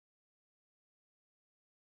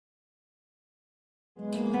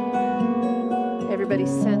Everybody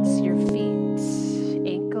sense your feet,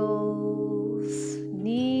 ankles,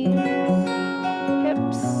 knees,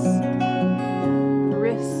 hips,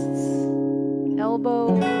 wrists,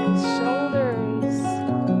 elbows, shoulders,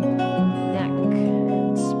 neck,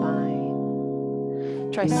 and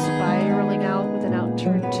spine. Try spiraling out with an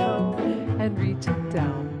outturned toe and reach it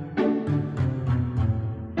down.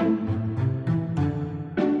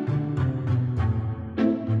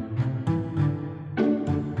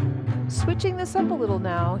 Switching this up a little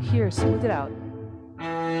now. Here, smooth it out.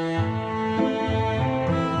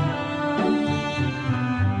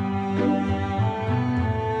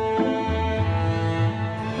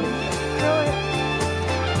 Throw it.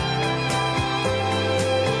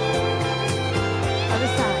 Other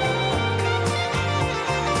side.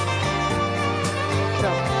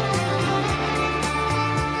 Go.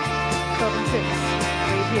 12 and 6.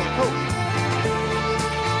 Right here. Hold.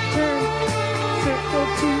 Turn. Circle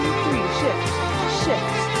 2, 3. Shift.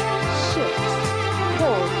 Shift. Shift.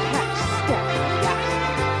 Hold. Catch. Step. Yeah.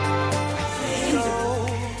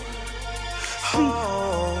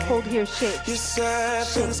 Breathe. Hold here. Shake. You said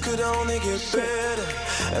things could only get better.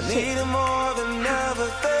 I need it more than ever.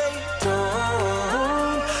 They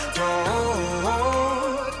don't.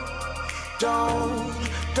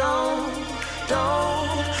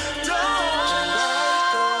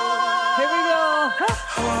 Here we go.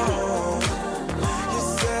 You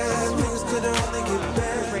said things could only get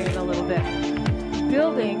better. Bring it a little bit.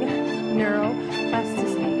 Building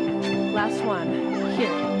neuroplasticity. Last one.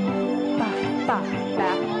 Here. Back, back,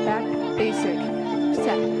 back, back. Basic.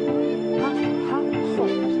 Step. Hop, hop,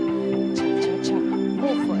 hold. Cha, cha, cha.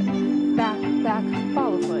 Whole foot. Back, back,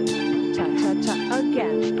 follow foot. Cha, cha, cha.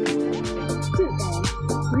 Again. 2,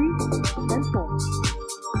 3, and 4.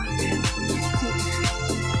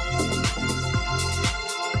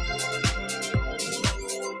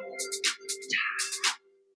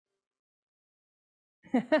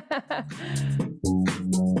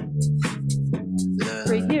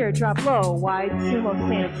 Right here, drop low, wide sumo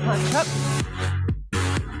stance, punch up.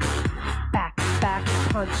 Back, back,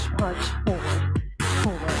 punch, punch, forward,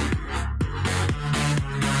 forward.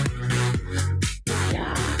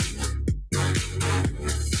 Yeah.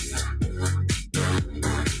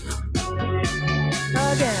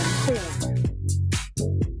 Again, forward.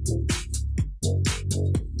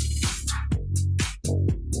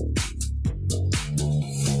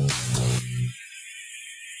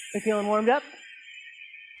 You feeling warmed up?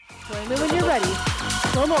 Join me when you're ready.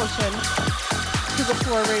 Slow motion to the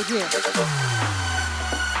floor right here.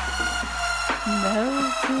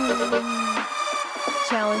 Melting.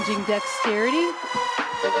 Challenging dexterity,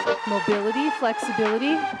 mobility,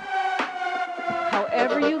 flexibility.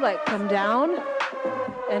 However you like. Come down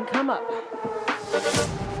and come up.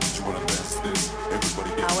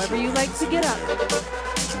 However you like to get up.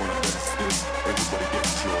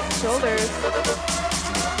 Shoulders.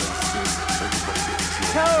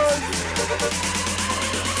 Toes.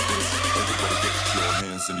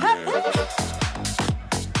 Up.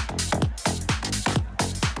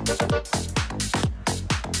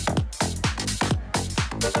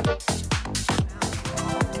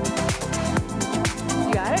 You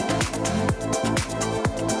got it?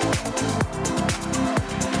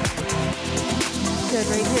 Good,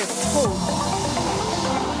 right here. Hold.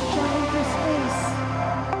 Trying for space.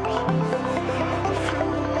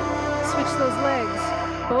 Switch those legs.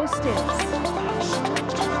 Bow stance.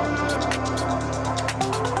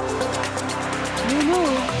 New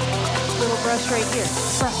move. Little brush right here.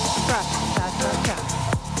 Brush, brush, cha, cha, cha.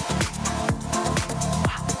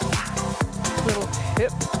 Little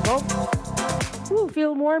hip bump. Ooh,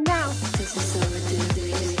 feel warm now.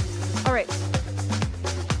 All right.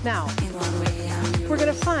 Now, we're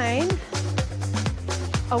gonna find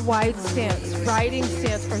a wide stance, riding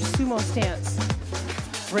stance or sumo stance.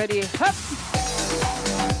 Ready, up.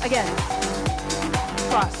 Again,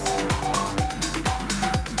 cross,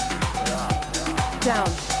 down,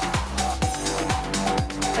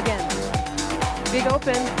 again, big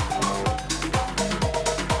open,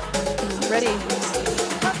 ready,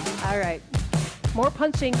 all right, more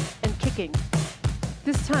punching and kicking.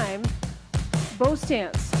 This time, bow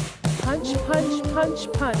stance, punch, punch,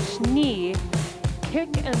 punch, punch, knee,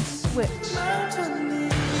 kick and switch,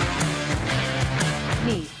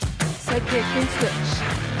 knee, side kick and switch.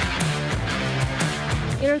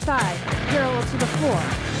 Inner thigh, parallel to the floor.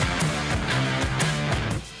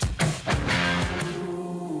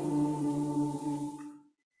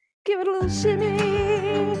 Give it a little shimmy.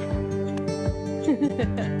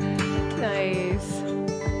 Nice.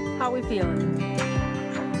 How we feeling?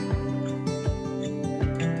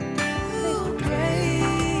 Great.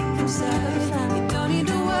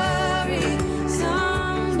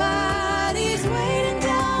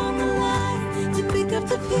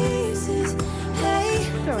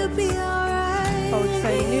 Oh,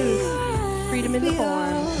 exciting news. Freedom in the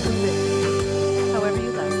form. Move it however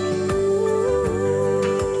you like.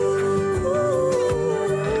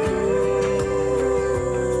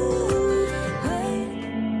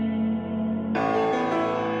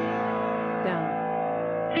 Down.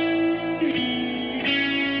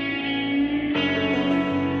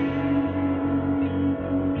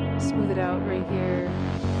 Smooth it out right here.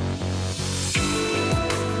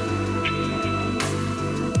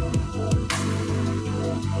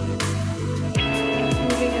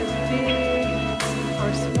 Moving as big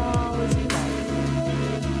or small as you like.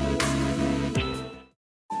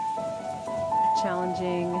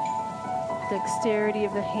 Challenging dexterity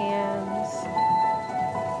of the hands.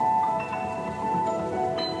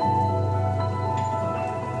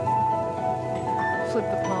 Flip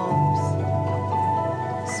the palms,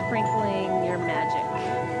 sprinkling your magic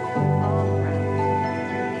all around.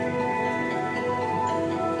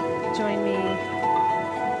 Join me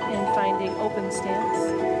in finding open stance.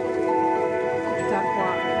 Duck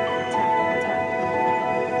walk, tap, tap.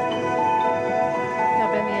 Now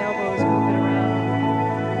bend the elbows, move it around.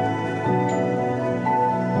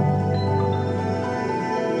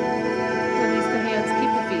 Release the hands,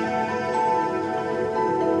 keep the feet.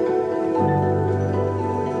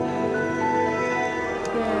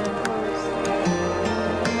 And close.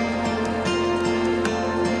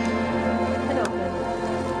 And open.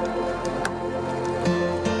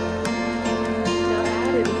 Now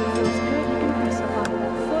add it if it feels good. You can press up onto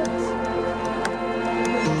that foot.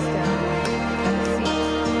 Release down. Seat.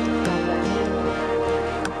 Drop that hand.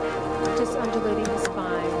 Just undulating the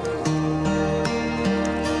spine.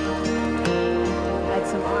 Add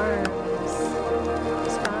some arms.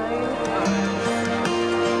 Spine, arms.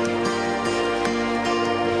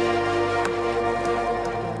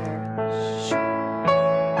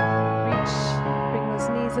 Reach, bring those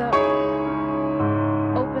knees up,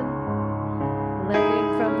 open, lending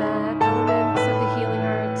from that elements of the healing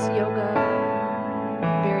arts, yoga,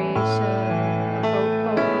 variation, boat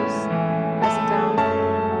pose, press it down,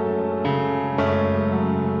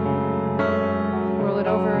 roll it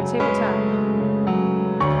over, tabletop,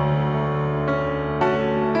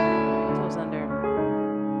 toes under,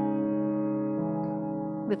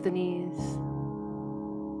 lift the knees,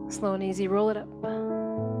 slow and easy, roll it up.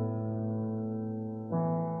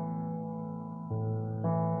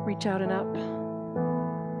 Reach out and up.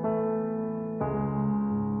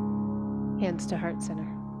 Hands to heart center.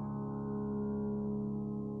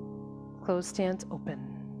 Closed stance, open.